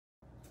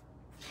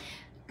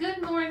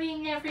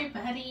morning,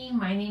 everybody.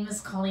 My name is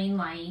Colleen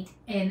Light,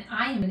 and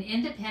I am an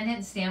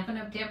independent Stampin'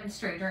 Up!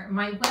 Demonstrator.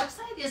 My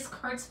website is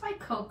Cards by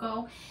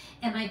Coco,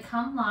 and I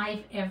come live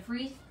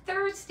every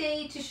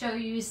Thursday to show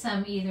you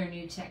some either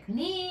new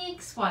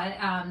techniques, what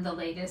the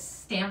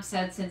latest stamp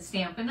sets in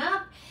Stampin'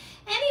 Up!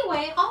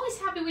 Anyway, always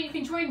happy when you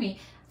can join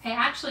me. I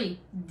actually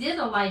did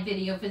a live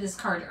video for this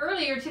card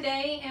earlier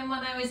today, and when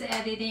I was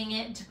editing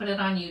it to put it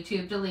on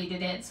YouTube,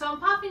 deleted it. So I'm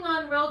popping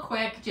on real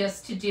quick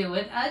just to do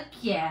it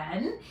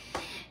again.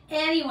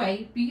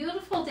 Anyway,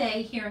 beautiful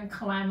day here in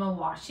Kalama,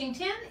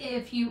 Washington.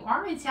 If you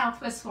are in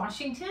Southwest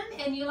Washington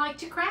and you like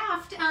to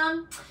craft,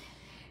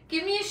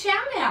 give me a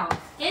shout out.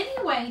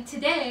 Anyway,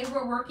 today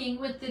we're working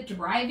with the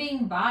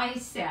Driving By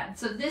set.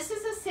 So this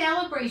is a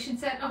celebration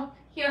set. Oh,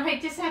 here, I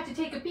just had to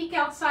take a peek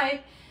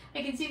outside.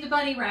 I can see the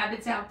bunny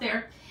rabbits out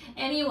there.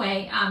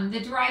 Anyway,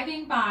 the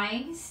Driving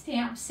By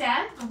stamp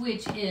set,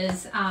 which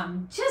is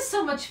just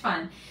so much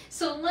fun.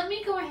 So let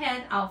me go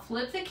ahead, I'll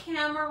flip the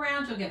camera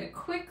around. You'll get a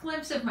quick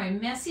glimpse of my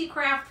messy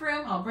craft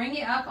room. I'll bring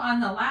you up on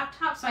the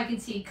laptop so I can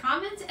see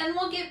comments, and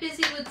we'll get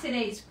busy with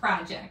today's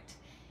project.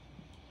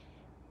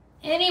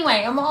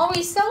 Anyway, I'm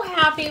always so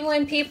happy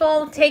when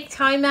people take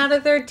time out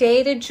of their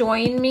day to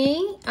join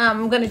me.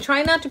 I'm going to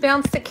try not to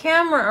bounce the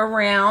camera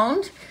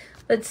around.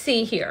 Let's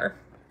see here.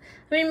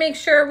 Let me make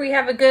sure we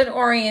have a good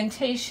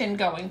orientation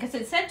going, because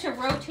it said to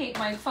rotate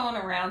my phone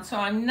around, so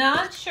I'm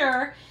not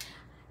sure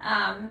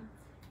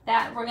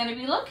that we're going to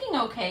be looking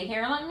okay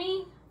here.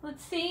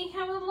 Let's see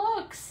how it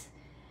looks.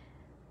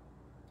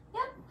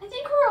 Yep, I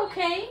think we're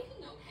okay.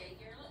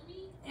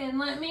 And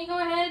let me go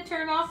ahead and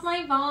turn off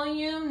my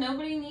volume.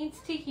 Nobody needs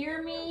to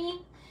hear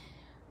me.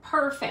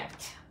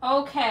 Perfect.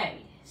 Okay,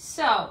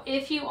 so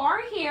if you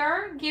are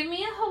here, give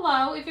me a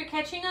hello. If you're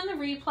catching on the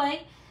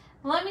replay,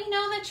 let me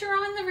know that you're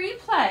on the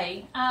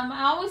replay.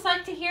 I always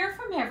like to hear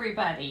from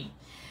everybody.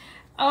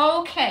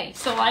 Okay,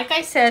 so like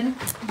I said,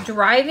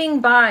 Driving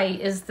By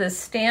is the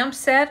stamp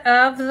set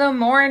of the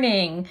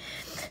morning.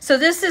 So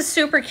this is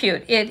super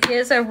cute. It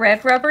is a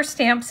red rubber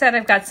stamp set.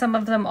 I've got some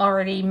of them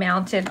already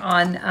mounted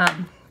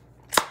on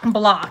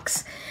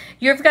blocks.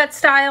 You've got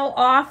Style,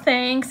 Aw,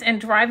 Thanks,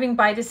 and Driving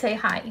By to Say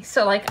Hi.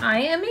 So like,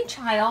 I am a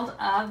child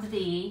of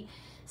the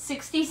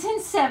 60s and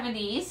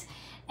 70s.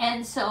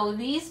 And so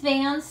these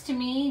vans to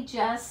me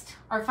just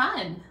are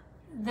fun.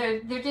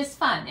 They're just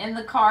fun. And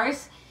the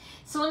cars.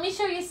 So let me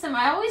show you some.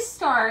 I always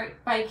start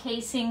by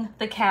casing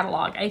the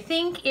catalog. I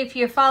think if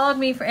you followed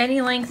me for any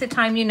length of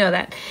time, you know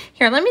that.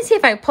 Here, let me see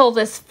if I pull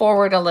this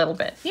forward a little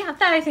bit. Yeah,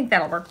 I think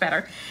that'll work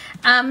better.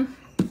 I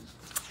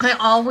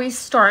always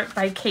start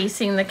by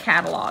casing the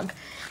catalog.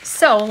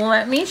 So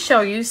let me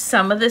show you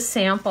some of the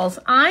samples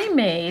I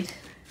made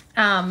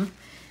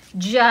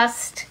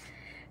just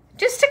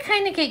to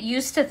kind of get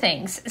used to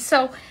things.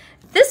 So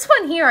this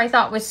one here I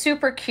thought was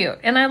super cute,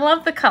 and I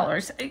love the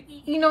colors.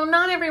 You know,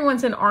 not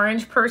everyone's an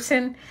orange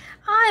person.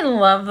 I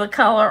love the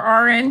color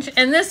orange,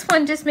 and this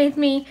one just made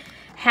me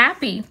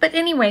happy. But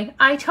anyway,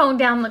 I toned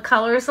down the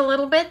colors a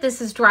little bit.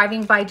 This is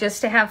Driving By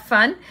just to have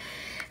fun.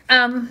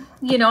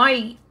 You know,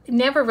 I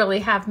never really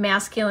have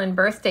masculine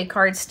birthday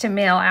cards to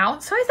mail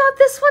out, so I thought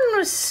this one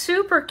was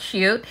super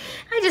cute.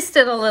 I just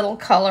did a little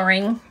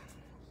coloring.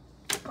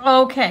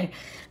 Okay.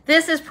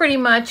 This is pretty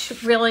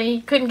much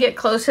really, couldn't get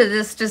close to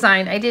this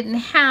design. I didn't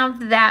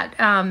have that,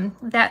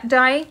 that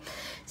die.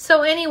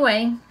 So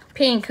anyway,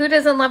 pink. Who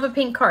doesn't love a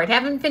pink card?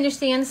 Haven't finished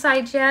the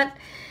inside yet.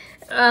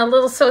 A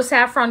little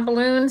Saffron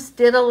balloons.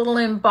 Did a little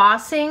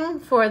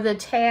embossing for the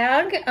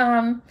tag.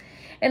 And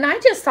I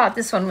just thought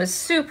this one was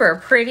super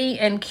pretty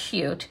and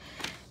cute.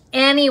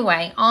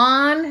 Anyway,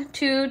 on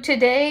to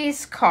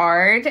today's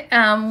card,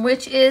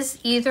 which is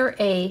either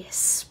a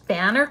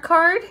spanner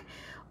card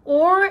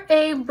or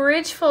a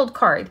bridge fold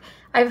card.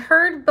 I've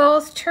heard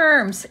both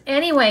terms.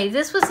 Anyway,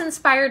 this was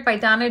inspired by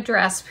Donna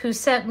Dresp, who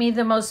sent me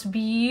the most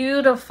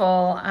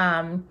beautiful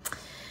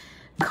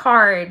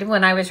card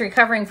when I was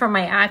recovering from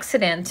my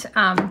accident.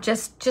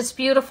 Just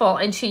beautiful.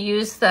 And she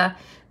used the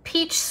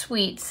Peach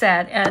Sweet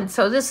set. And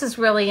so this is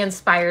really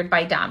inspired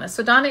by Donna.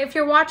 So Donna, if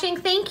you're watching,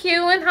 thank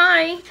you and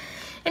hi.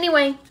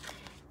 Anyway,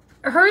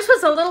 hers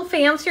was a little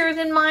fancier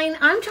than mine.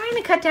 I'm trying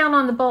to cut down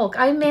on the bulk.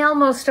 I mail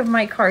most of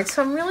my cards,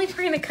 so I'm really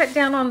trying to cut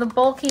down on the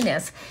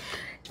bulkiness.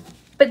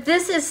 But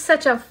this is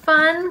such a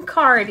fun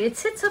card. It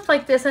sits up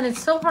like this, and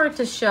it's so hard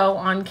to show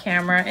on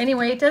camera.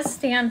 Anyway, it does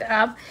stand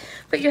up,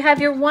 but you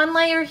have your one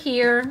layer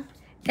here,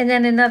 and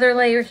then another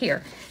layer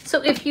here.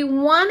 So if you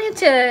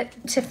wanted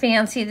to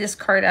fancy this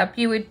card up,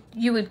 you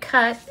would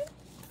cut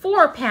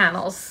 4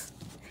 panels,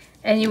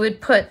 and you would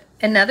put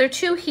another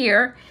 2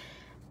 here,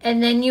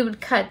 and then you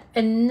would cut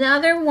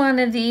another one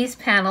of these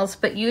panels,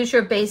 but use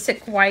your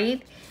basic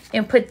white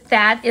and put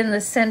that in the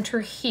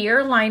center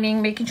here,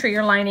 making sure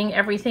you're lining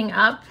everything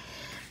up.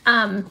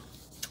 And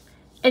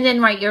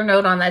then write your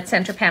note on that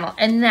center panel,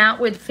 and that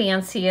would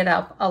fancy it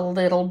up a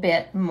little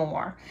bit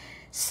more.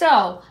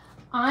 So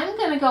I'm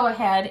gonna go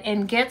ahead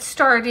and get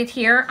started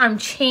here. I'm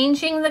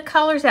changing the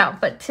colors out,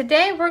 but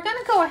today we're gonna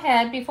go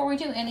ahead before we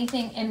do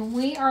anything, and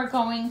we are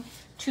going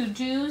to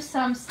do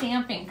some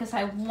stamping because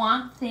I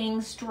want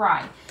things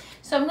dry.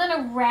 So I'm going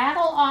to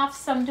rattle off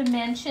some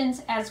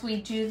dimensions as we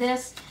do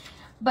this.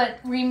 But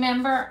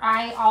remember,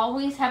 I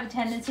always have a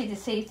tendency to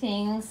say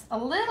things a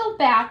little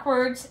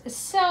backwards.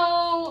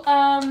 So,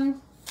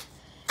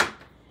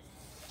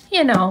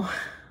 you know,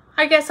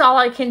 I guess all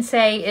I can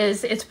say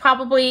is it's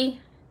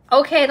probably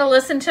okay to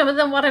listen to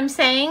what I'm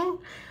saying,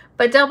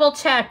 but double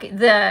check.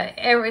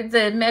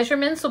 The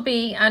measurements will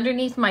be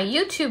underneath my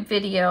YouTube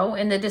video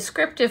in the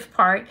descriptive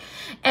part.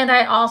 And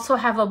I also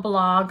have a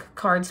blog,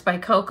 Cards by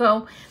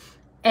Coco,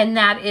 and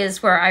that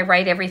is where I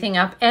write everything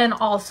up and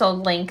also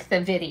link the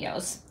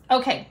videos.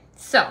 Okay,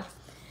 so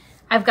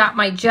I've got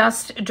my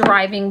just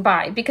driving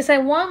by because I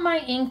want my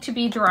ink to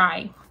be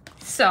dry.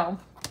 So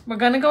we're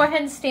going to go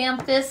ahead and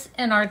stamp this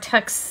in our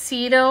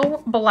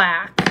tuxedo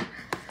black.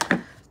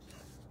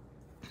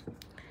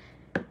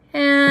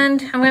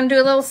 And I'm going to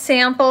do a little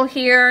sample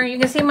here. You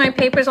can see my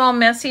paper's all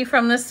messy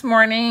from this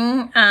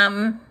morning.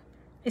 I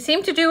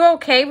seem to do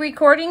okay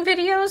recording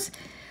videos,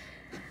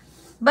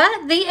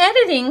 but the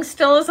editing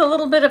still is a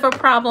little bit of a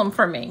problem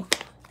for me.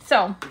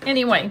 So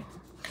anyway,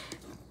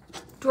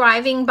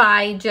 driving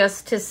by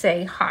just to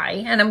say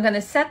hi. And I'm going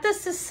to set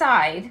this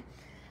aside.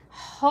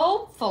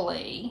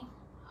 Hopefully.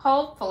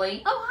 Oh,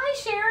 hi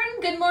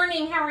Sharon. Good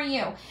morning. How are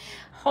you?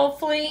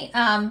 Hopefully,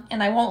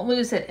 and I won't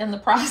lose it in the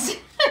process.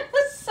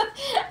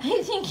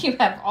 I think you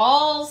have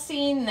all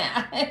seen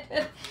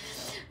that.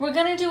 We're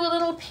going to do a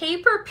little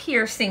paper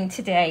piercing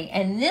today,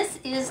 and this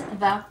is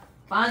the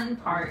fun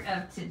part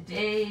of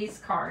today's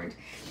card.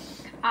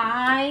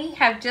 I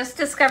have just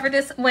discovered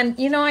this when,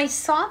 you know, I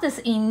saw this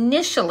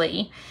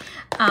initially.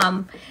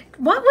 What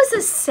was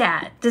a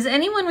set? Does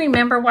anyone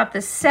remember what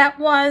the set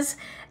was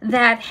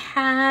that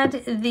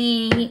had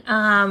the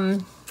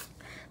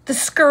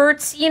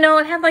skirts? You know,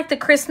 it had like the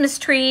Christmas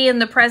tree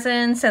and the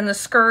presents and the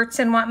skirts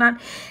and whatnot.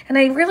 And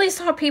I really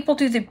saw people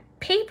do the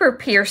paper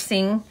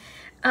piercing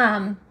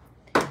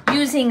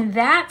using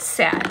that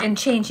set and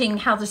changing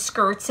how the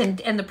skirts and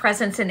the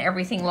presents and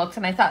everything looked.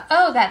 And I thought,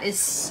 oh, that is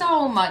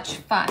so much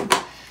fun.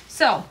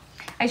 So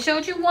I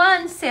showed you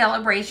one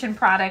celebration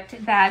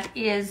product that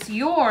is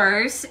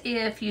yours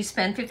if you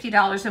spend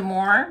 $50 or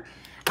more,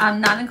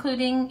 not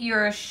including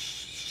your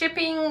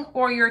shipping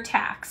or your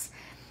tax.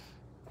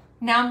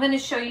 Now I'm going to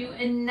show you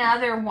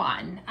another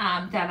one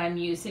that I'm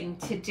using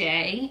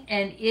today,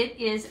 and it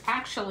is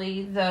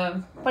actually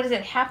the, what is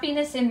it,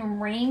 Happiness in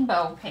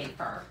Rainbow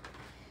paper.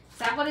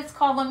 Is that what it's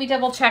called? Let me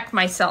double check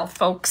myself,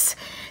 folks.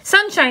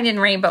 Sunshine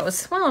and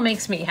Rainbows. Well, it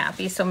makes me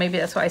happy, so maybe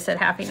that's why I said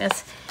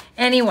happiness.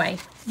 Anyway,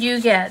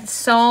 you get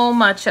so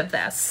much of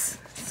this,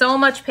 so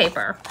much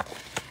paper.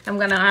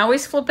 I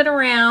always flip it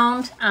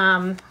around,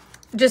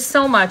 just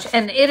so much,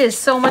 and it is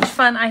so much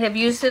fun. I have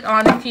used it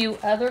on a few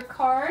other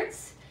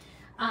cards.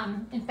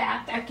 In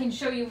fact, I can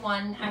show you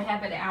one, I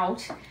have it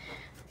out,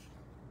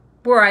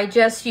 where I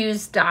just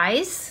used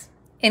dies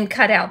and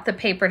cut out the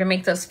paper to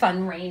make those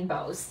fun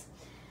rainbows.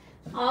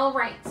 All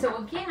right, so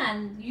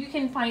again, you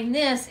can find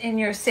this in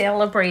your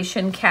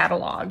celebration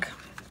catalog.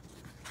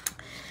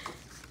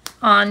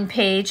 On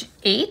page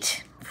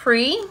 8,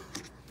 free,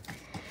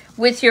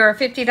 with your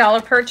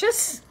 $50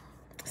 purchase,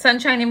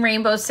 Sunshine and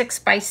Rainbow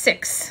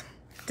 6x6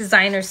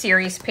 designer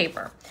series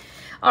paper.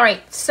 All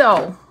right,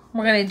 so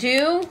we're gonna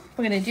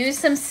do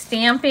some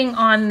stamping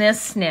on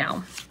this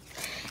now.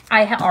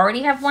 I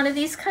already have one of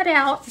these cut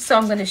out, so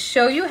I'm gonna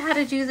show you how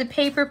to do the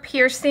paper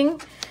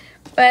piercing,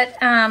 but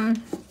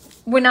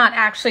we're not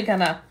actually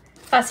gonna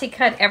fussy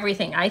cut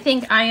everything. I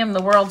think I am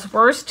the world's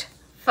worst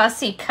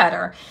fussy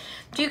cutter.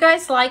 Do you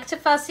guys like to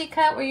fussy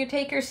cut where you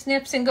take your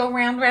snips and go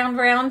round, round,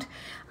 round?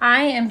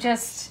 I am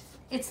just,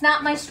 it's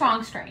not my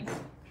strong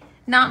strength.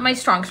 Not my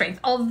strong strength.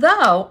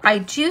 Although I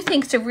do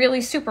think it's a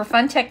really super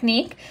fun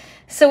technique.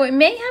 So it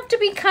may have to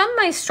become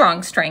my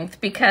strong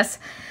strength because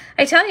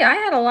I tell you, I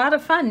had a lot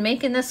of fun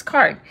making this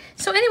card.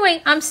 So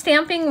anyway, I'm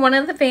stamping one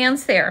of the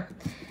vans there.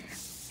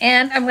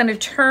 And I'm going to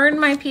turn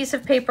my piece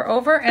of paper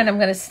over and I'm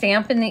going to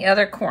stamp in the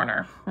other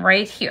corner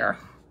right here.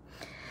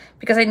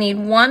 Because I need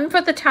one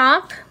for the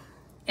top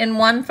and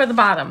one for the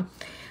bottom.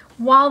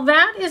 While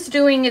that is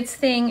doing its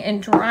thing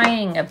and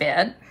drying a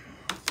bit,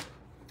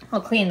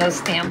 I'll clean those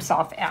stamps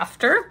off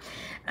after.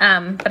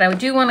 But I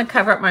do want to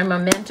cover up my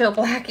Memento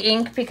black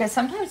ink because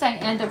sometimes I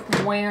end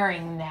up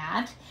wearing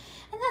that,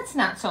 and that's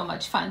not so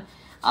much fun.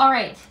 All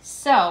right,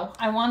 so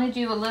I want to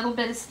do a little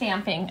bit of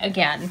stamping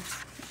again.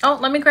 Oh,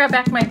 let me grab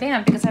back my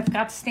van because I've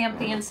got to stamp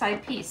the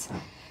inside piece.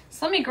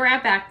 So let me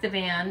grab back the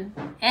van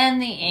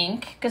and the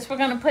ink because we're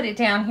going to put it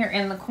down here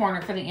in the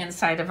corner for the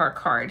inside of our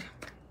card.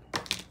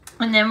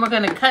 And then we're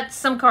going to cut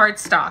some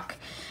cardstock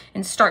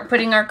and start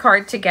putting our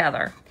card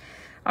together.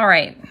 All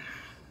right.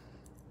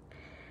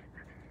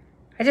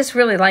 I just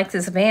really like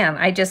this van.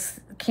 I just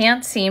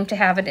can't seem to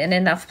have it in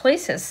enough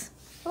places.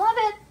 Love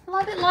it,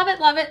 love it, love it,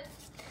 love it.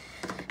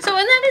 So,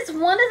 and that is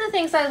one of the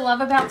things I love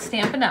about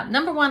Stampin' Up.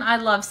 Number one, I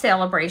love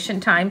celebration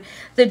time.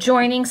 The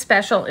joining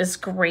special is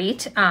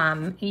great.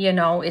 You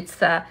know, it's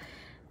the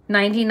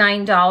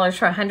 $99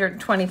 for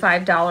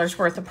 $125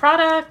 worth of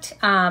product,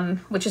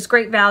 which is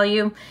great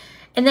value.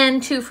 And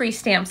then 2 free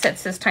stamp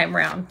sets this time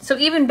around. So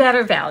even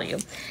better value.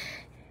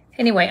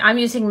 Anyway, I'm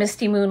using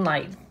Misty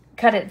Moonlight.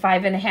 Cut it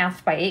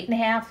 5.5 by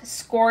 8.5,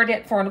 scored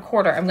it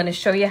 4.25. I'm going to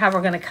show you how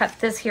we're going to cut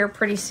this here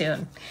pretty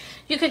soon.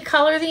 You could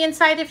color the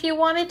inside if you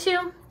wanted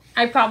to.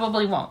 I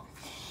probably won't.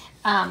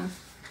 I'm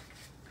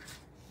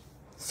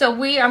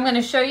going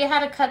to show you how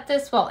to cut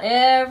this while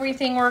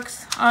everything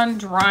works on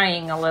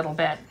drying a little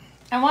bit.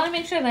 I want to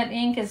make sure that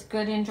ink is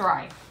good and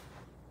dry.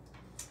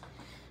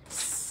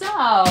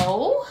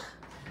 So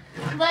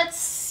let's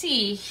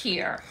see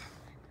here.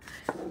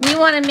 We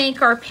want to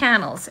make our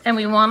panels, and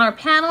we want our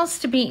panels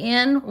to be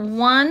in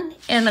 1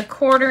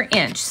 1/4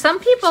 inch. Some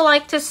people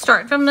like to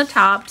start from the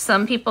top,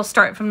 some people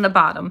start from the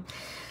bottom.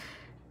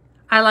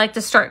 I like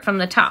to start from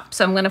the top,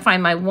 so I'm going to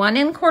find my 1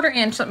 1/4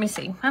 inch. Let me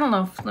see. I don't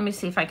know. Let me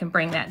see if I can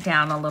bring that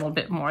down a little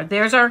bit more.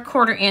 There's our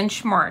 1/4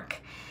 inch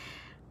mark.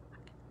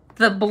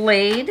 The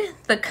blade,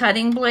 the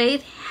cutting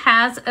blade,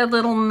 has a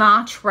little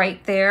notch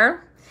right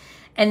there,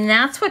 and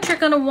that's what you're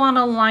going to want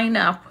to line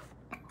up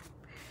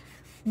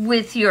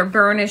with your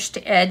burnished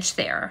edge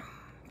there,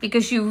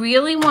 because you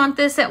really want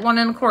this at 1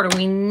 1/4.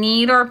 We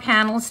need our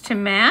panels to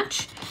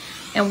match,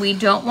 and we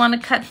don't want to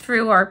cut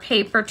through our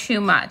paper too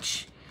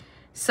much.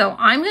 So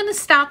I'm going to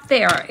stop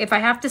there. If I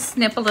have to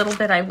snip a little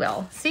bit, I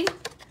will. See?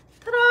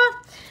 Ta-da!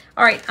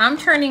 All right, I'm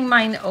turning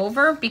mine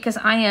over because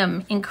I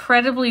am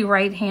incredibly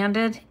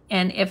right-handed,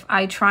 and if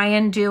I try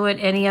and do it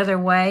any other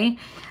way,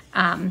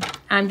 I'm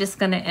just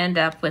going to end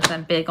up with a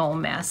big old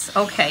mess.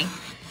 Okay,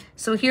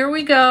 so here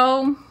we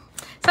go.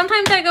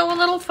 Sometimes I go a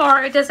little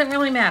far, it doesn't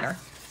really matter.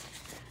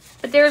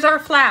 But there's our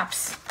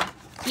flaps.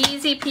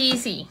 Easy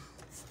peasy.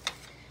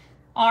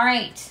 All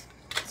right,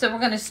 so we're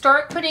going to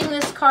start putting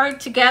this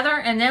card together,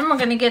 and then we're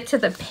going to get to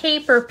the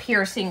paper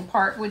piercing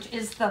part, which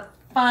is the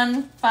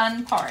fun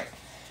part.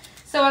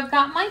 So I've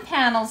got my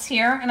panels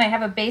here, and I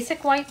have a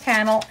basic white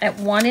panel at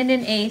 1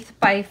 1/8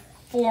 by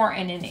 4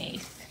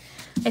 1/8.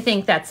 I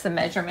think that's the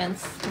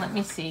measurements. Let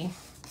me see.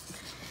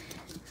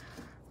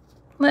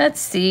 Let's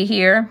see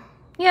here.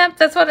 Yep,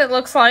 that's what it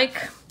looks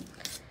like.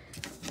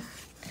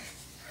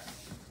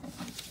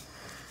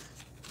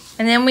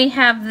 And then we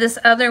have this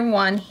other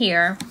one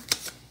here,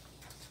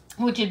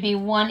 which would be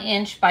 1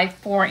 inch by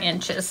 4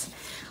 inches.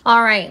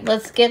 All right,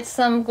 let's get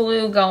some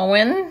glue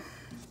going.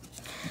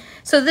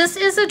 So this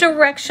is a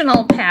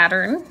directional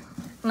pattern.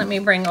 Let me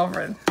bring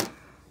over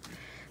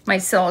my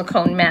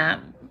silicone mat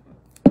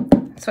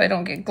so I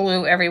don't get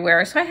glue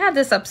everywhere. So I had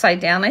this upside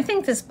down. I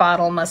think this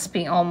bottle must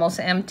be almost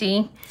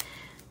empty.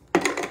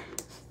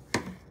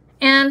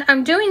 And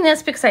I'm doing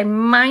this because I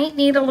might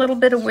need a little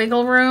bit of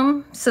wiggle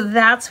room. So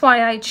that's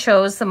why I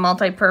chose the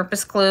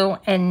multi-purpose glue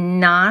and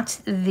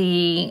not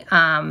the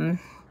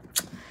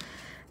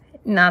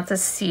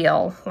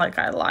seal like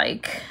I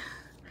like.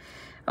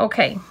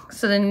 Okay,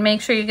 so then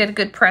make sure you get a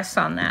good press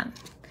on that.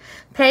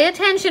 Pay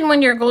attention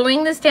when you're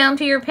gluing this down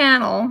to your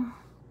panel,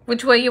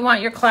 which way you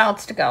want your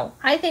clouds to go.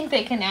 I think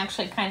they can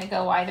actually kind of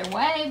go either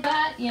way,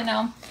 but you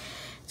know,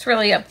 it's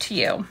really up to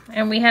you.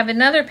 And we have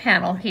another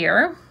panel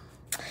here.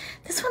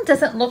 This one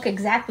doesn't look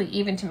exactly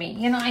even to me.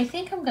 You know, I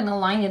think I'm going to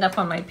line it up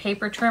on my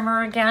paper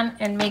trimmer again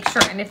and make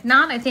sure. And if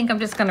not, I think I'm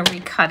just going to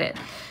recut it.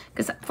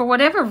 Because for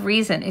whatever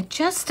reason, it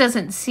just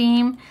doesn't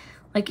seem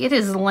like it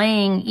is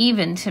laying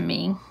even to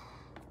me.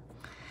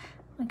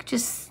 Like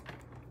just,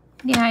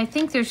 yeah, I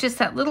think there's just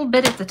that little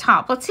bit at the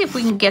top. Let's see if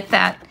we can get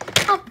that.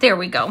 Oh, there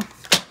we go.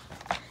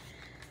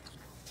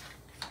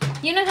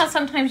 You know how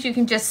sometimes you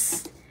can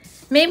just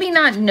maybe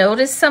not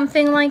notice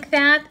something like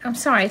that. I'm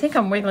sorry, I think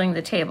I'm wiggling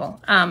the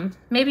table.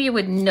 Maybe you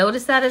wouldn't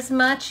notice that as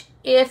much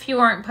if you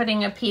aren't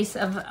putting a piece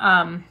of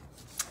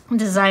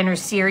designer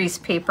series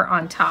paper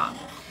on top.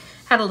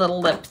 Had a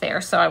little lip there,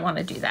 so I want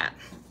to do that.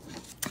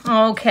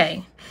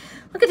 Okay,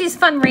 look at these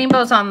fun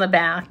rainbows on the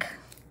back.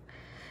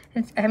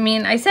 I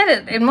mean, I said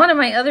it in one of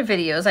my other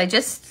videos. I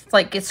just,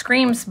 like, it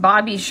screams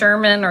Bobby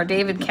Sherman or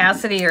David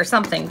Cassidy or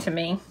something to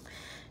me,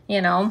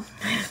 you know.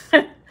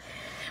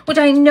 Which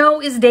I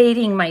know is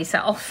dating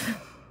myself.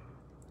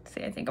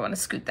 See, I think I want to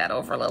scoot that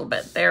over a little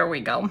bit. There we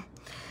go.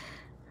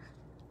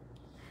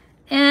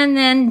 And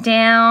then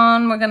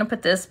down, we're going to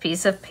put this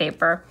piece of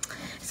paper.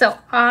 So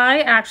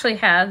I actually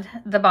had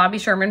the Bobby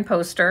Sherman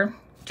poster.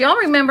 Do y'all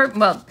remember?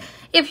 Well,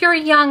 if you're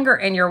younger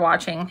and you're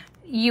watching,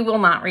 you will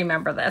not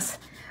remember this.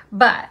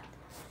 But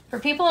for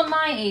people in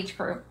my age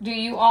group, do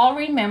you all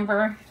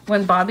remember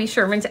when Bobby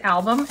Sherman's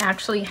album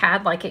actually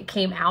had, like, it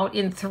came out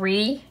in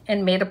 3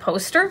 and made a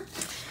poster?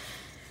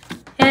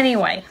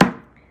 Anyway,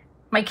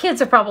 my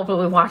kids are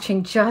probably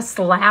watching just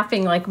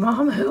laughing like,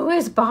 Mom, who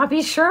is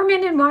Bobby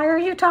Sherman and why are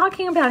you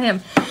talking about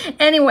him?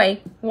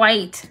 Anyway,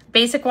 white,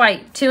 basic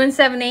white, 2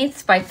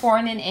 7/8 by 4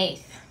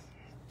 1/8.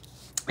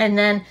 And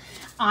then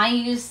I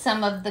used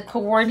some of the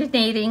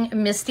coordinating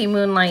Misty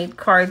Moonlight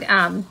card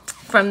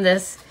from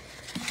this,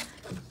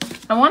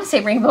 I want to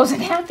say Rainbows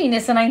and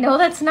Happiness, and I know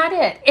that's not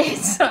it.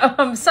 It's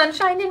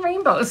Sunshine and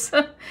Rainbows.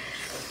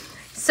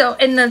 So,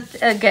 and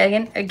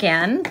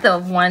again, the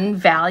one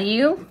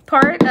value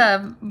part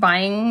of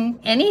buying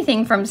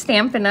anything from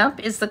Stampin' Up!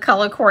 Is the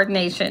color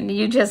coordination.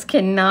 You just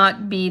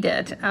cannot beat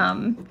it.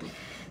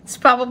 It's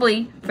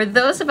probably, for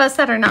those of us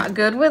that are not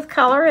good with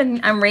color,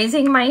 and I'm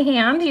raising my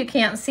hand, you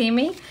can't see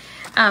me,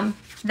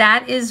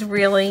 that is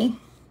really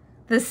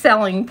the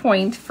selling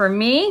point for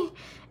me,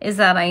 is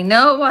that I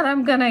know what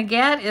I'm gonna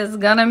get is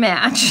gonna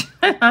match.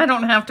 I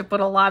don't have to put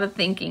a lot of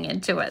thinking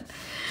into it.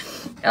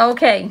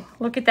 Okay,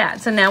 look at that.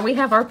 So now we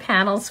have our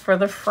panels for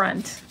the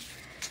front.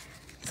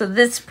 So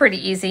this is pretty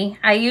easy.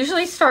 I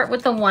usually start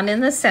with the one in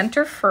the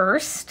center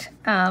first.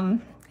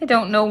 I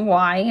don't know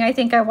why. I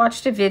think I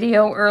watched a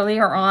video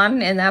earlier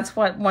on, and that's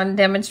what one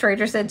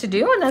demonstrator said to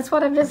do, and that's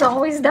what I've just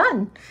always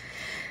done.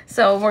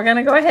 So we're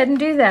gonna go ahead and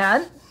do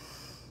that.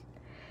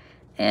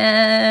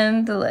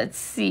 And let's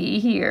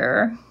see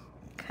here.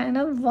 Kind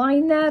of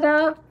line that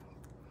up.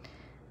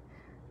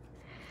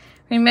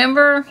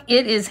 Remember,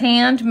 it is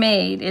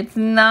handmade. It's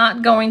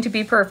not going to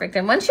be perfect.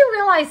 And once you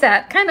realize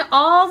that, kind of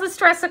all the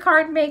stress of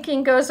card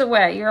making goes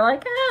away. You're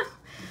like,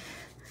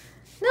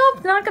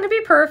 nope, not going to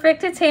be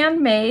perfect. It's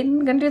handmade.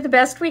 I'm going to do the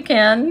best we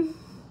can.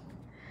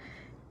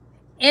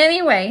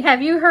 Anyway,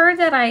 have you heard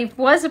that I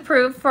was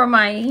approved for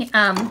my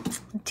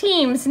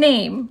team's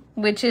name,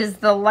 which is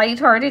the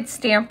Lighthearted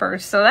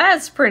Stampers? So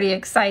that's pretty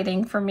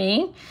exciting for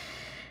me.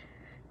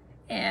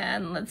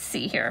 And let's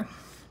see here.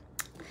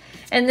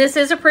 And this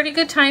is a pretty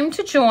good time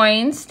to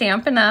join,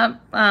 Stampin' Up,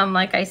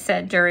 like I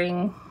said,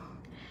 during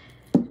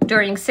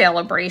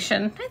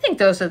celebration. I think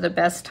those are the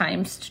best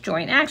times to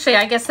join. Actually,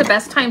 I guess the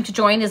best time to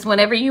join is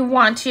whenever you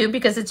want to,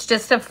 because it's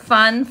just a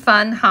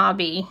fun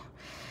hobby.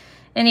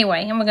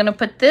 Anyway, and we're gonna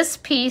put this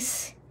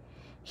piece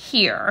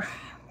here,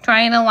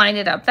 trying to line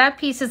it up. That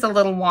piece is a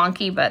little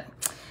wonky, but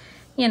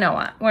you know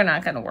what? We're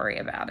not gonna worry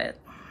about it.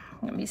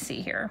 Let me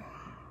see here.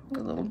 A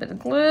little bit of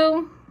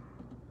glue.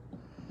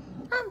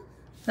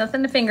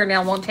 Nothing the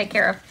fingernail won't take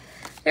care of.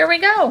 There we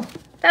go.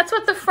 That's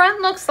what the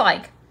front looks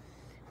like.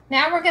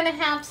 Now we're gonna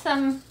have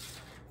some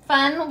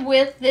fun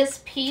with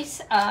this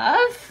piece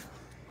of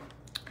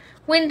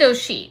window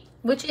sheet,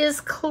 which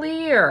is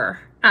clear.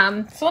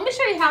 So let me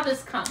show you how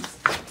this comes.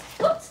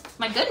 Whoops,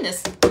 my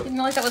goodness, didn't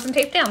realize that wasn't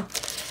taped down.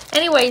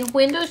 Anyway,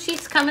 window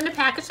sheets come in a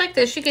package like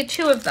this. You get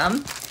 2 of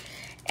them,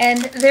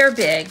 and they're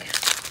big.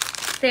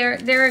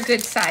 They're a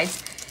good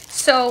size.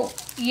 So,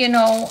 you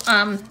know,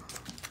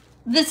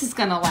 this is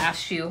gonna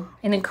last you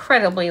an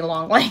incredibly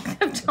long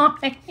length of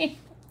time.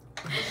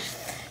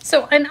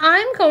 So, and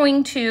I'm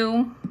going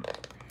to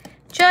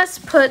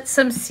just put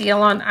some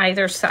seal on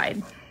either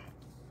side.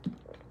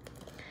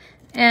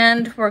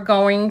 And we're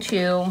going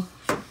to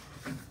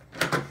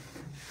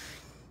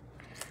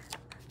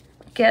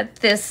get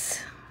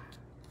this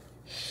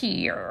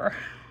here.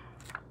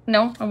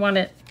 No, I want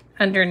it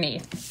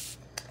underneath.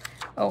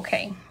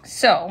 Okay,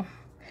 so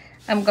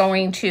I'm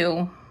going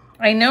to,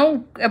 I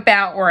know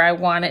about where I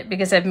want it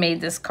because I've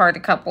made this card a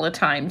couple of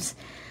times.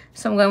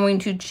 So I'm going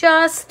to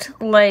just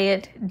lay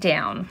it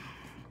down.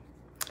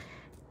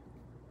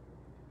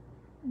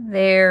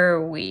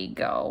 There we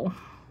go.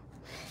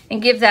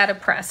 And give that a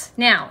press.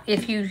 Now,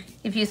 if you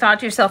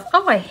thought to yourself,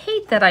 oh, I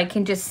hate that I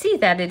can just see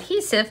that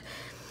adhesive,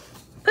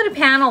 put a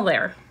panel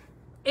there.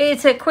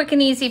 It's a quick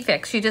and easy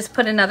fix. You just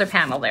put another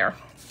panel there.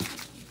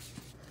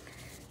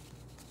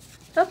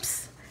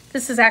 Oops,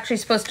 this is actually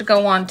supposed to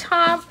go on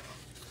top.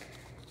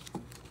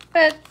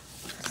 But,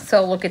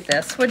 so look at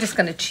this. We're just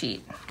gonna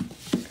cheat.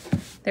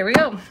 There we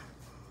go.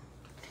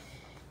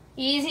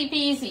 Easy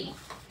peasy.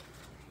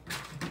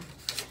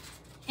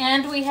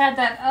 And we had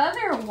that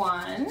other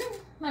one.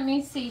 Let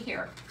me see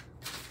here.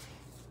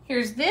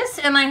 Here's this,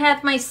 and I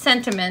had my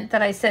sentiment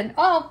that I said,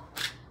 oh,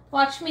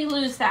 watch me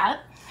lose that.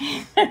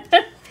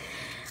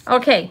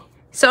 Okay,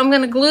 so I'm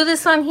gonna glue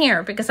this on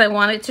here because I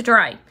want it to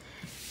dry.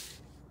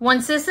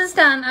 Once this is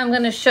done, I'm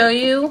gonna show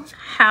you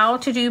how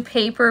to do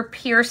paper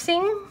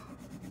piercing.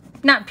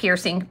 Not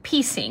piercing,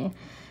 piecing.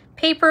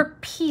 Paper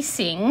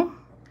piecing,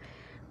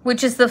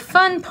 which is the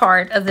fun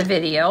part of the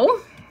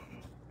video.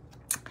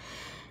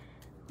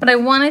 But I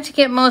wanted to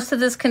get most of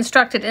this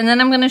constructed, and then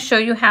I'm going to show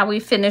you how we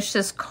finish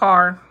this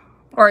card,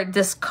 or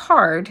this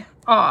card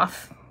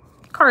off.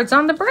 Cards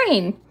on the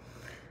brain.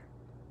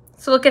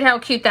 So look at how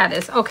cute that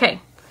is. Okay,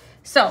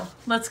 so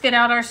let's get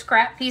out our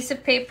scrap piece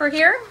of paper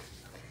here,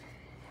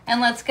 and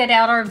let's get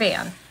out our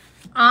van.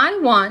 I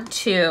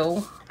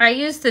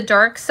use the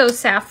Dark So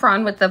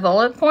Saffron with the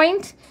bullet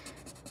point.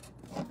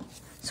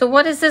 So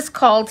what is this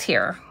called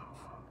here?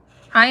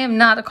 I am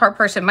not a card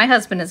person. My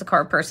husband is a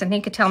card person.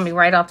 He could tell me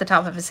right off the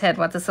top of his head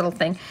what this little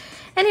thing.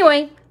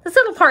 Anyway, this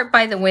little part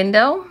by the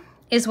window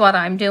is what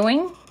I'm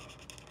doing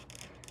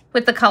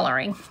with the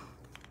coloring.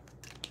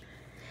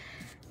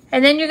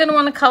 And then you're going to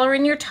want to color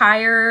in your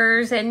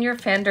tires and your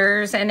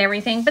fenders and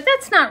everything, but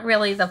that's not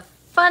really the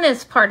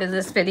funnest part of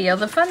this video.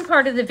 The fun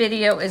part of the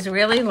video is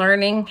really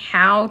learning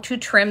how to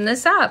trim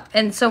this up.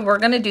 And so we're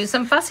going to do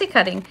some fussy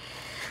cutting.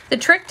 The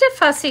trick to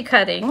fussy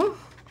cutting,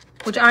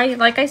 which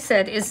like I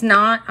said,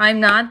 I'm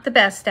not the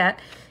best at,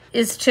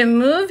 is to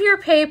move your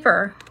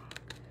paper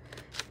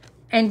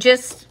and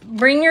just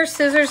bring your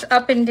scissors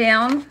up and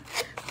down.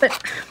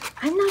 But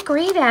I'm not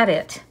great at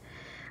it.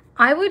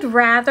 I would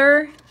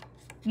rather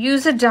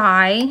use a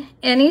die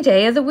any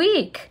day of the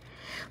week.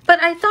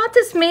 But I thought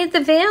this made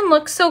the van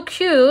look so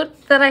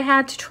cute that I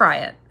had to try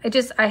it.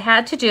 I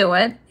had to do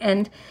it.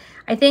 And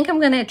I think I'm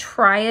going to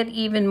try it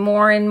even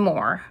more and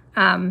more.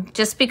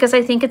 Just because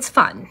I think it's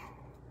fun.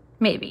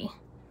 Maybe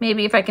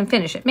if I can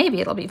finish it,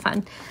 maybe it'll be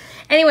fun.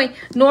 Anyway,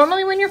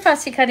 normally when you're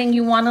fussy cutting,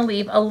 you want to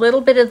leave a little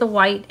bit of the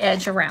white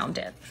edge around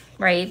it,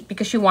 right?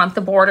 Because you want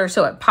the border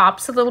so it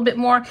pops a little bit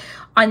more.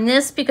 On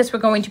this, because we're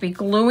going to be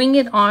gluing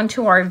it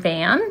onto our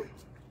van,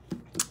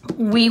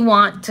 we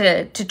want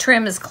to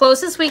trim as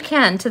close as we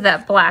can to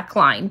that black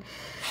line.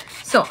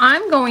 So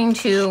I'm going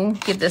to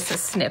give this a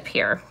snip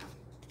here.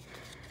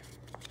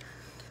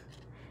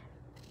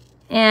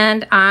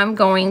 And I'm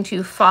going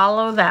to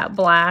follow that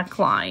black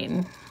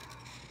line.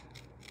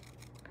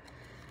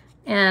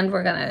 And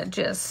we're gonna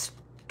just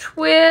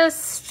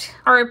twist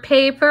our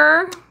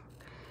paper,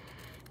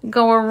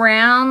 go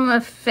around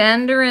the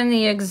fender and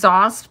the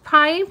exhaust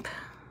pipe,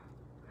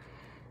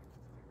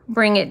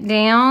 bring it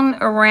down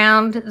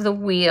around the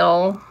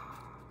wheel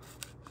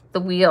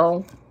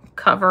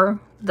cover,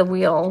 the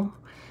wheel,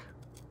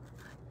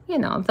 you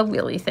know, the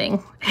wheelie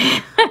thing.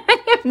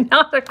 I am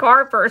not a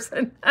car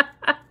person.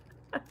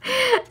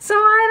 So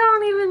I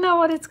don't even know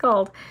what it's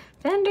called.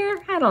 Fender?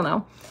 I don't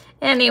know.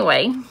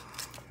 Anyway.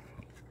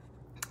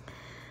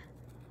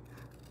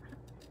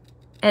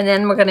 And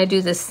then we're going to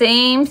do the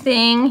same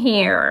thing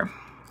here.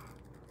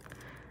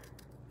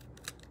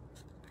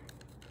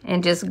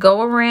 And just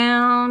go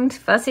around,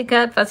 fussy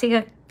cut, fussy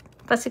cut,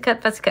 fussy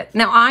cut, fussy cut.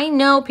 Now, I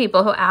know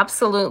people who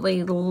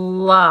absolutely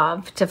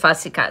love to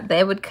fussy cut.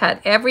 They would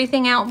cut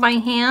everything out by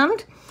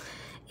hand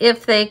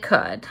if they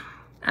could.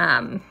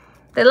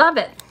 They love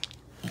it.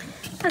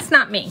 That's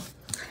not me.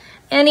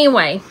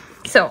 Anyway,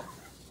 so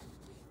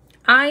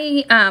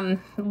I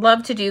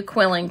love to do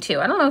quilling too.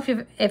 I don't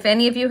know if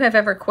any of you have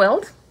ever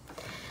quilled.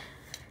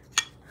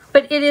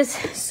 But it is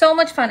so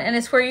much fun, and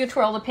it's where you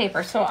twirl the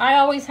paper. So I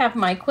always have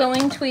my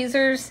quilling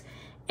tweezers,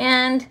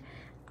 and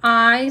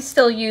I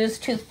still use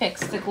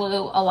toothpicks to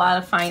glue a lot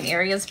of fine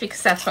areas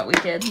because that's what we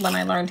did when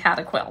I learned how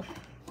to quill.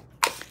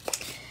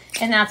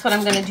 And that's what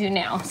I'm going to do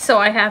now. So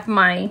I have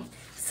my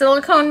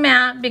silicone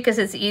mat because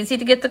it's easy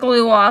to get the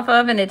glue off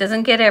of and it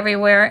doesn't get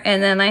everywhere.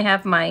 And then I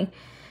have my,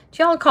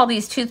 do y'all call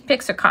these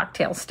toothpicks or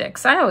cocktail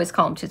sticks? I always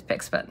call them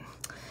toothpicks, but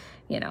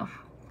you know,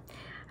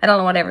 I don't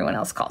know what everyone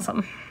else calls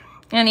them.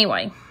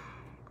 Anyway.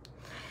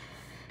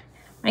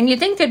 And you'd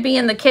think they'd be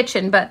in the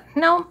kitchen, but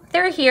no,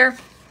 they're here.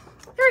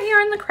 They're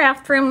here in the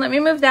craft room. Let me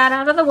move that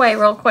out of the way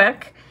real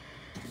quick.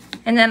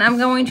 And then I'm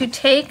going to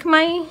take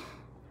my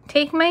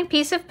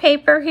piece of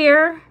paper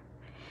here.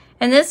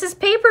 And this is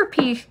paper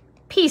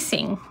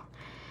piecing.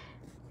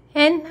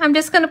 And I'm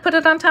just going to put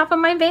it on top of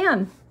my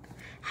van.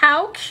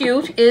 How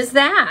cute is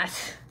that?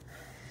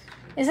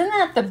 Isn't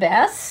that the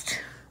best?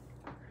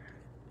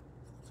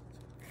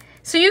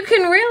 So you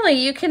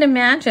can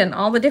imagine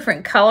all the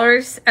different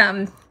colors.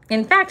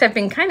 In fact, I've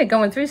been kind of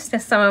going through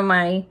some of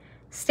my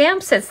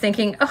stamp sets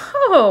thinking,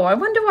 oh, I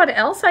wonder what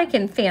else I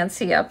can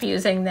fancy up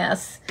using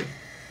this.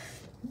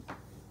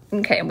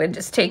 Okay, I'm going to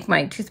just take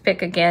my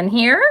toothpick again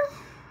here.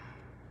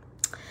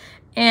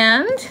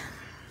 And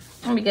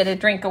let me get a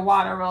drink of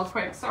water real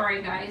quick.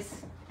 Sorry,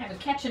 guys. I have a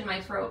catch in my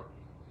throat.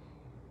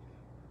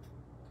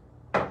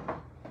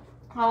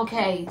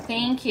 Okay,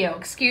 thank you.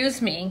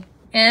 Excuse me.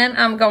 And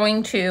I'm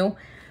going to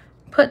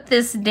put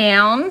this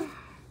down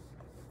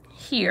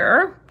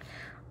here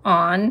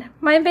on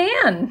my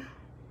van.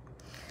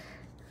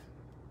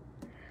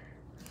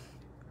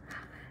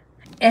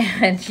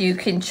 And you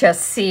can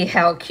just see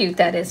how cute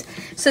that is.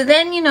 So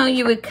then, you know,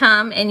 you would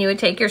come and you would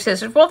take your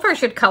scissors. Well,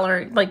 first you'd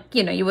color, like,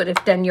 you know, you would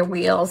have done your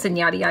wheels and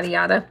yada, yada,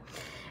 yada.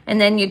 And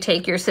then you'd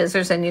take your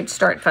scissors and you'd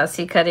start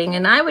fussy cutting.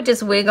 And I would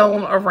just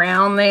wiggle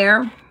around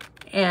there.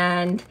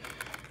 And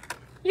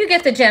you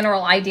get the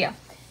general idea.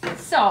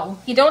 So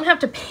you don't have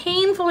to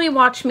painfully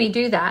watch me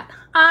do that.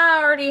 I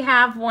already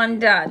have one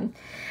done.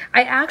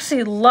 I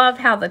actually love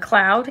how the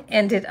cloud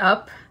ended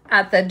up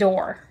at the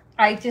door.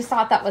 I just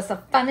thought that was the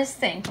funnest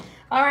thing.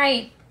 All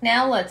right,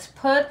 now let's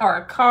put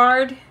our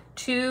card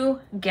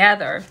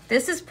together.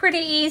 This is pretty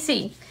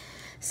easy.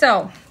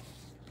 So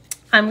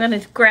I'm going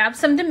to grab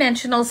some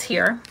dimensionals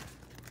here,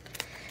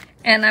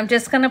 and I'm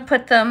just going to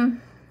put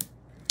them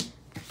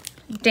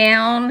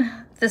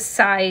down the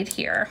side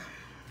here.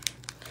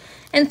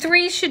 And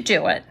 3 should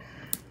do it.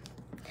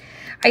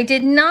 I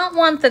did not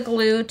want the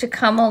glue to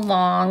come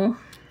along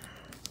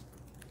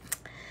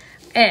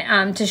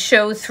and to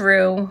show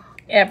through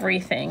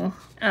everything.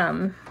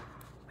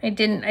 I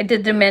did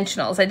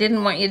dimensionals. I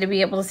didn't want you to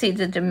be able to see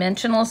the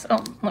dimensionals.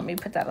 Oh, let me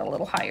put that a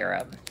little higher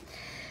up.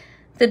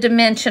 The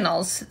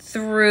dimensionals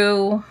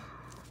through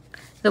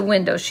the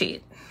window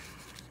sheet.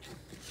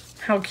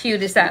 How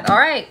cute is that? All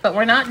right, but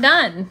we're not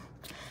done.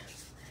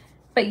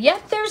 But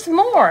yet there's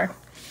more.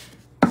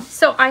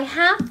 So I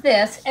have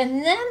this,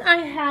 and then I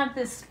have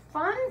this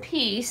fun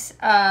piece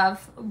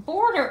of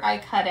border I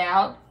cut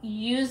out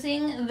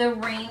using the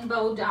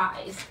rainbow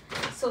dies.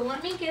 So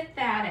let me get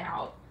that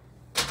out.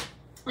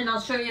 and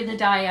I'll show you the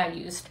die I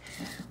used.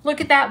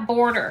 Look at that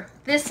border.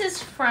 This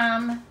is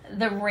from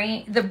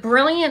the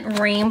Brilliant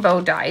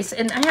Rainbow dies,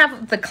 and I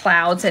have the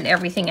clouds and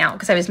everything out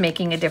because I was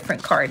making a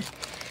different card.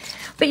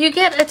 But you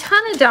get a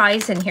ton of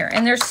dies in here,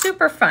 and they're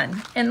super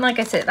fun. And like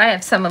I said, I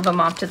have some of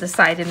them off to the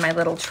side in my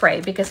little tray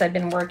because I've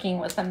been working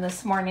with them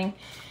this morning.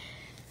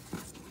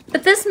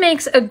 But this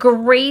makes a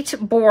great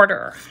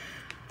border.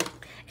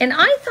 And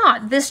I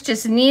thought this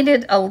just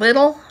needed a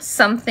little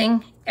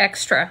something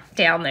extra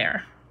down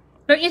there.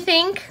 Don't you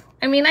think?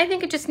 I mean, I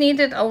think it just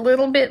needed a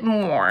little bit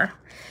more.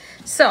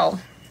 So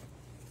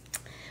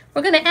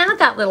we're going to add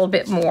that little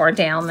bit more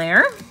down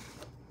there.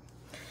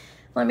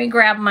 Let me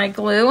grab my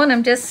glue, and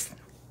I'm just...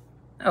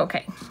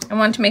 Okay, I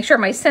wanted to make sure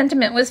my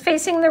sentiment was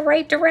facing the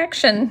right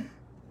direction.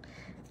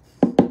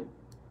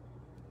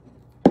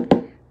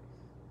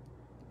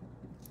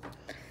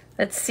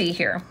 Let's see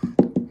here.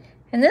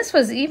 And this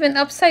was even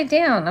upside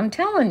down, I'm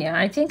telling you.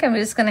 I think I'm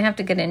just gonna have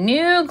to get a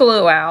new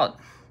glue out.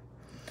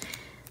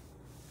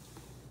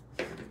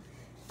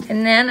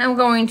 And then I'm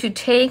going to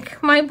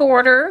take my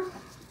border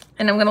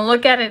and I'm gonna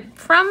look at it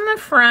from the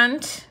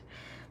front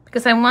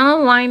because I wanna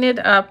line it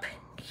up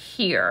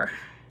here.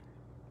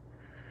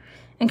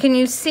 And can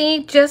you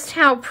see just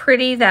how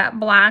pretty that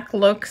black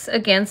looks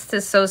against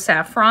this So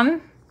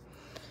Saffron?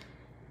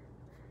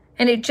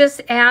 And it just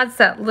adds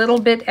that little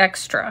bit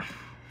extra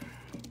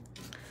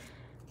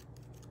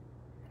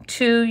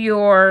to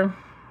your,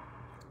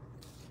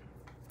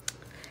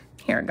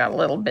 here, I got a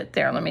little bit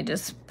there. Let me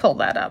just pull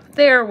that up.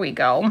 There we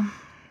go.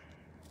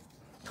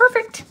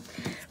 Perfect.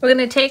 We're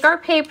gonna take our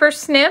paper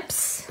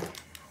snips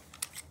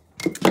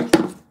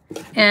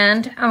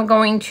and I'm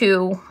going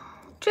to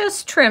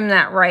just trim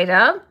that right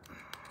up.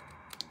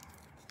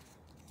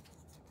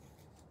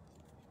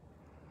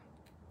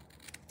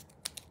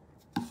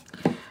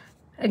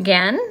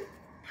 Again,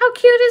 how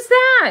cute is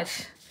that?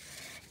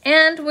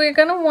 And we're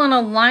going to want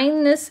to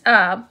line this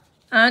up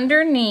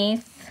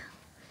underneath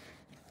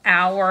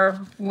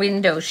our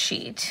window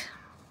sheet.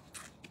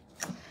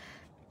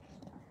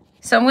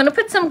 So I'm going to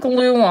put some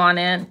glue on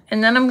it,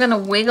 and then I'm going to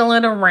wiggle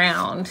it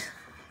around.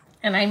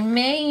 And I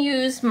may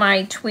use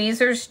my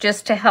tweezers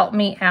just to help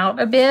me out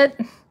a bit,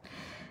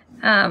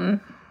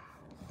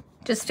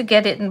 just to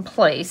get it in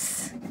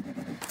place.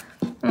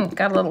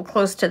 Got a little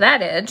close to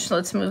that edge.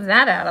 Let's move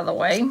that out of the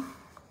way.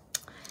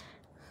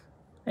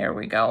 There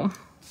we go.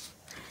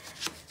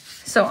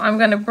 So I'm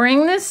going to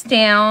bring this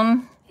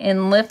down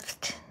and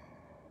lift.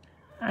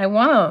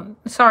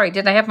 Sorry,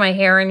 did I have my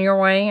hair in your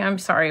way? I'm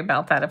sorry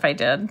about that if I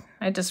did.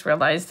 I just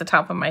realized the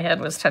top of my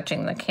head was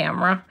touching the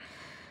camera.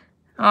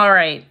 All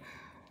right,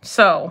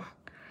 so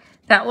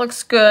that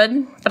looks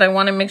good, but I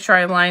want to make sure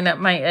I line up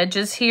my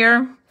edges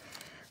here.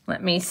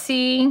 Let me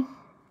see.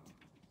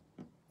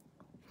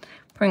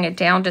 Bring it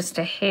down just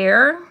a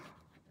hair.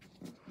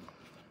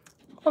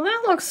 Well,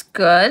 that looks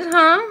good,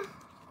 huh?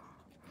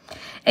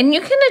 And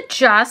you can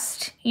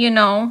adjust, you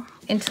know,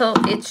 until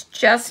it's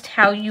just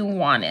how you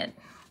want it.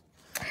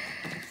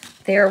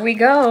 There we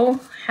go.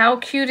 How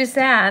cute is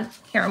that?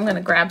 Here, I'm going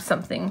to grab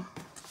something.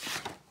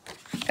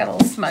 Got a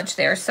little smudge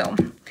there, so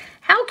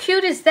how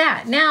cute is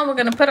that? Now we're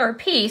going to put our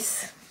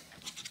piece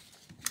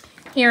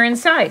here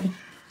inside.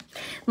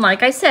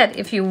 Like I said,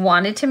 if you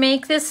wanted to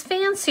make this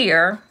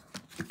fancier,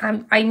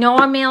 I know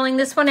I'm mailing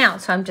this one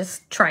out, so I'm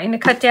just trying to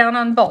cut down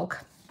on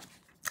bulk.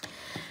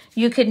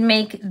 You could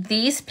make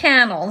these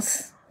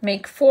panels,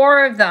 make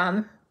 4 of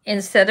them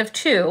instead of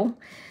 2,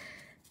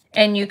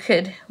 and you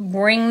could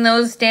bring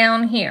those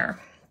down here.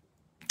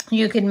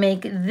 You could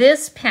make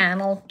this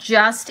panel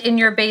just in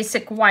your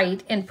basic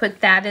white and put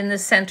that in the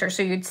center.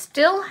 So you'd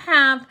still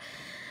have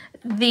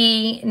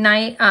the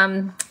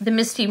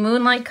Misty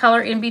Moonlight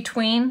color in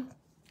between,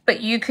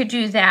 but you could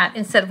do that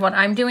instead of what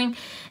I'm doing.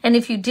 And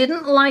if you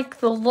didn't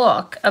like the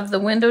look of the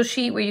window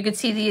sheet where you could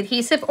see the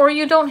adhesive, or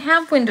you don't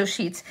have window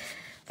sheets,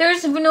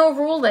 there's no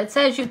rule that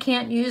says you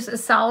can't use a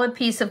solid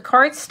piece of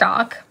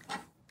cardstock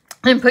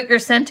and put your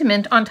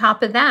sentiment on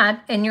top of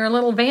that and your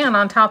little van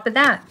on top of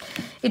that.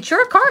 It's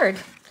your card.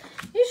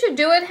 You should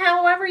do it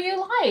however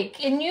you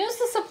like and use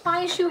the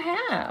supplies you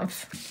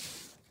have.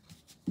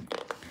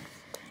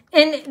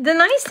 And the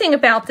nice thing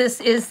about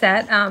this is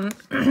that,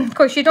 of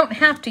course, you don't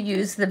have to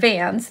use the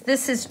vans.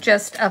 This is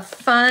just a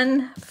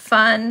fun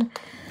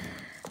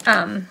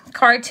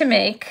card to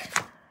make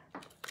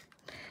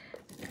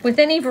with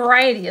any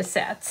variety of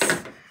sets.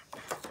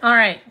 All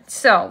right,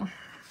 so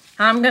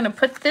I'm going to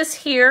put this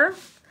here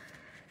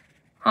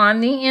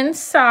on the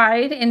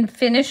inside and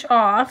finish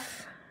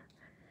off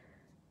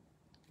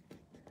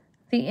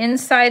the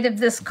inside of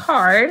this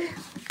card.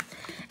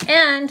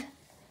 And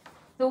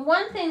the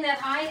one thing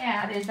that I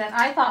added that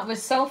I thought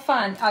was so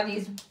fun are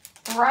these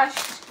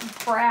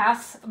brushed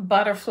brass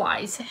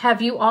butterflies.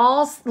 Have you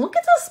all, look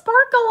at the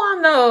sparkle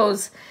on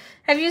those.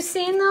 Have you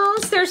seen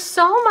those? They're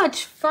so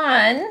much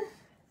fun.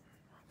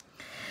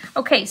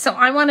 Okay, so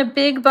I want a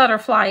big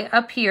butterfly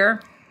up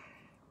here.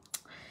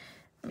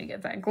 Let me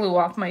get that glue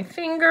off my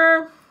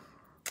finger.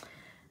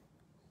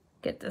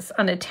 Get this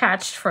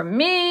unattached from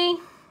me.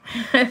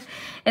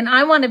 And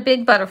I want a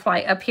big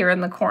butterfly up here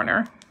in the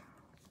corner.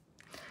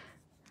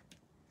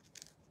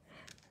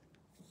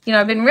 You know,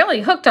 I've been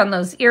really hooked on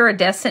those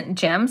iridescent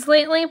gems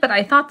lately, but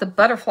I thought the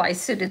butterfly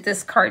suited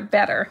this card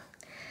better.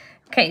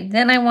 Okay,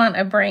 then I want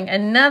to bring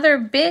another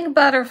big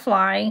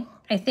butterfly.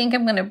 I think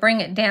I'm going to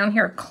bring it down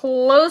here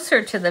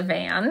closer to the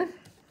van.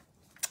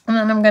 And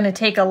then I'm going to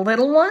take a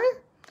little one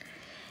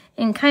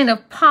and kind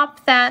of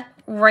pop that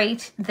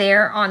right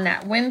there on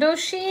that window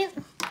sheet.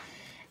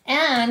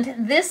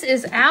 And this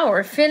is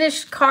our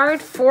finished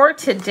card for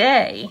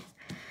today.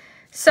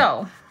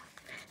 So,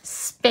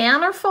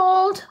 spanner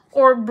fold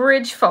or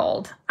bridge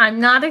fold. I'm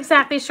not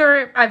exactly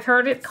sure. I've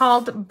heard it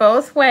called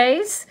both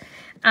ways.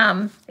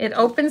 It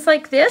opens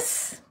like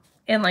this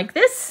and like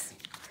this.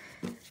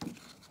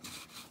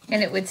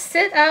 And it would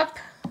sit up,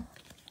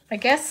 I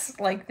guess,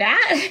 like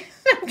that.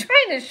 I'm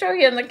trying to show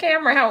you on the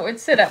camera how it would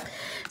sit up.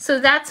 So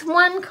that's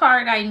one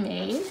card I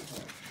made.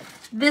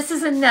 This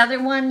is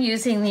another one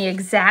using the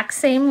exact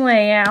same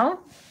layout.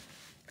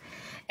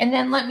 And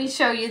then let me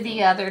show you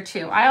the other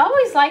two. I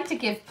always like to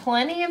give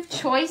plenty of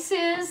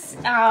choices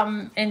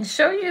and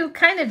show you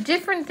kind of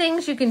different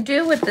things you can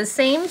do with the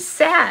same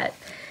set.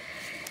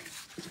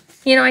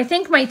 You know, I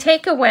think my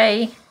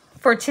takeaway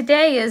for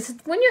today is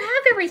when you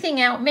have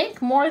everything out,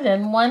 make more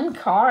than one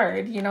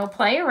card. You know,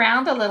 play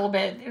around a little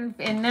bit.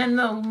 And then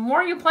the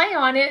more you play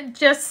on it,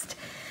 just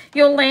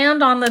you'll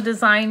land on the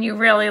design you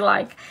really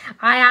like.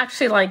 I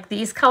actually like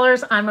these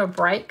colors. I'm a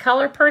bright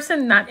color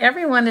person. Not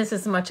everyone is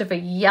as much of a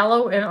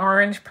yellow and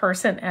orange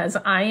person as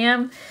I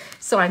am.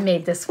 So I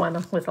made this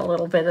one with a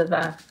little bit of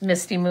the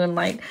Misty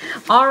Moonlight.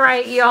 All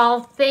right,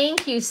 y'all.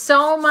 Thank you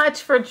so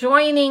much for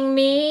joining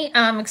me,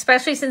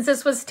 especially since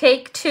this was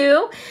take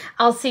 2.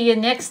 I'll see you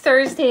next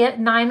Thursday at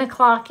 9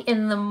 o'clock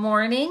in the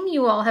morning.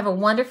 You all have a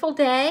wonderful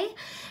day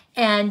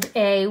and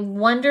a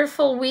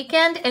wonderful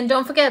weekend. And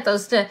don't forget,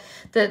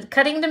 the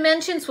cutting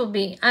dimensions will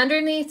be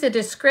underneath the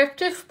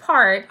descriptive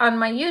part on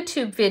my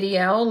YouTube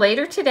video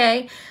later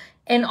today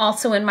and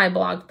also in my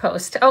blog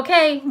post.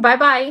 Okay,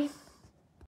 bye-bye.